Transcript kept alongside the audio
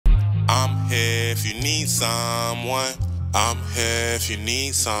here if you need someone. I'm here if you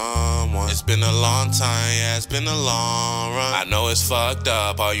need someone. It's been a long time, yeah, it's been a long run. I know it's fucked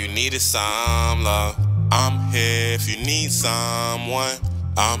up, all you need is some love. I'm here if you need someone.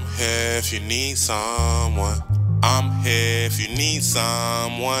 I'm here if you need someone. I'm here if you need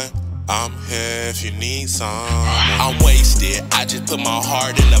someone. I'm here if you need someone. I'm wasted, I just put my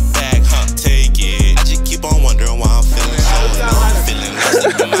heart in the bag, take it. I just keep on wondering why I'm feeling so low. I'm feeling lost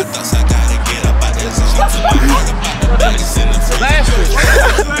up in my thoughts, I gotta get up out this zone. Put my heart about the business in the freezer.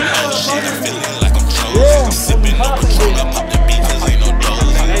 Oh shit, I'm feeling like I'm chosen. I'm sipping no Patron, I pop the beat cause ain't no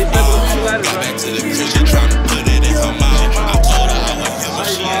dose. Got back to the crib, she tryna put it in her mouth. I told her I would hit, but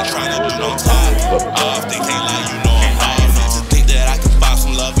she ain't tryna do no talk. They can't lie, you know I'm off. Just think that I can find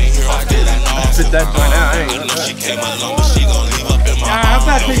some love in here, I did I know. That joint out, I know she came along, but she gon' leave up in my arms.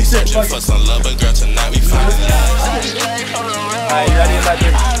 I know we searching for some love, but girl, tonight we find love. Alright, you ready about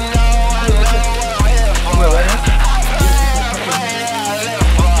this? Come on, ready?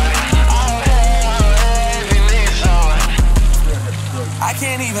 I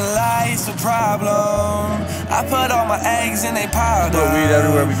can't even lie, it's a problem. I put all my eggs in a powder. Put weed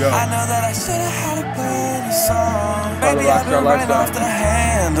everywhere we go. I know that I should've had a better song. Baby, I've been running off the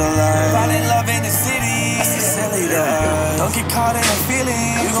handle. Finding love in the city, that's so silly though. Don't get caught in a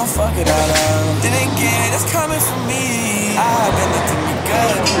feeling, you gon' fuck it all up. Then again, it's coming from me. I've been looking me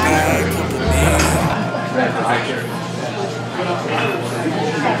good, bad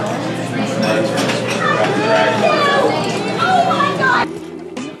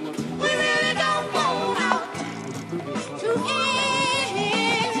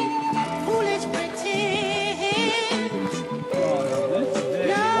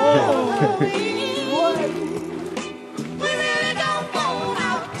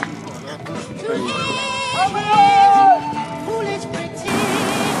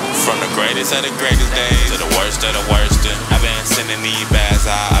From the greatest of the greatest days to the worst of the worst. I've been sending these bags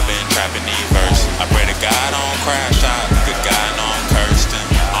out, I've been trapping these verses. I pray to God I don't crash out, good God no I'm cursed.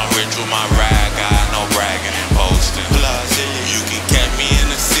 I'm rich with my rag, God no bragging and boasting. Plus, you can catch me in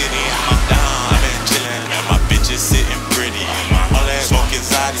the city and my down, I've been chilling and my bitches sitting pretty. All that smoke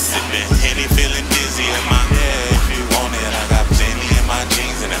inside is sipping, Henny feeling dizzy in my head. If you want it, I got plenty in my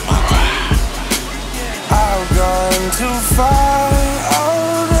jeans and in my car. I've gone too far.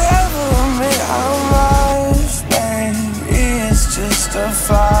 Just a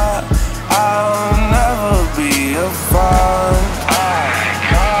fly, I'll never be a fraud. I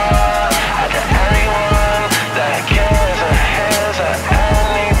call to anyone that cares or has or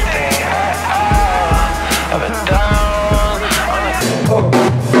anything I've been down on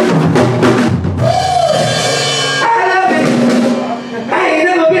I love it. I ain't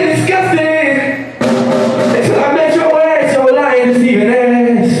never been disgusted until I met your ass, your lying, deceiving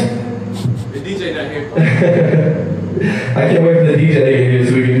ass. The DJ not here. I can't wait for the DJ to get here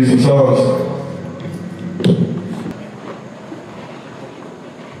so we can do some songs.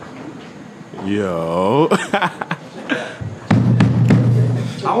 Yo.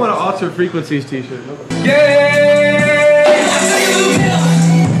 I want an Altered Frequencies t-shirt.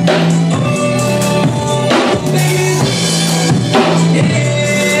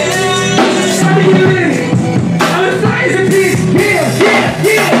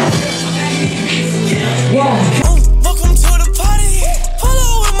 Welcome to the party. Pull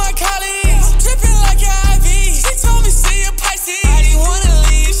up with my colleagues. Dripping like an IV. She told me see a Pisces. I didn't wanna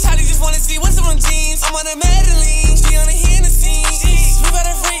leave. Shawty just wanna see what's on my jeans. I'm on a Madeline. She on the Hennessy. We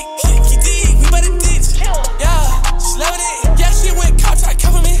better freak. Kicky D. We better ditch. Yeah, she loving it. Yeah, she went cop try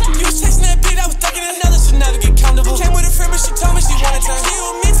cover me. You was chasing that beat, I was ducking it. Another should never get comfortable. Came with a friend, but she told me she wanted to. She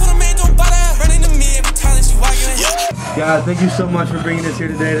with me, told the man don't bother. Running to me every time that she walking in. Guys, thank you so much for bringing us here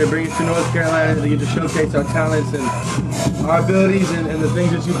today, to bring us to North Carolina, to get to showcase our talents and our abilities and the things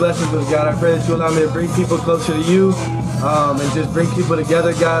that you bless us with, God. I pray that you allow me to bring people closer to you and just bring people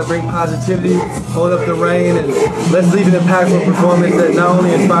together, God. Bring positivity, hold up the rain, and let's leave an impactful performance that not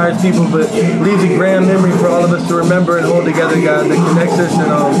only inspires people, but leaves a grand memory for all of us to remember and hold together, God, that connects us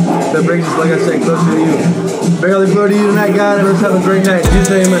and that brings us, like I said, closer to you. Barely glory to you tonight, God, and let's have a great night. Jesus,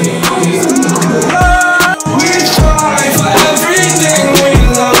 amen.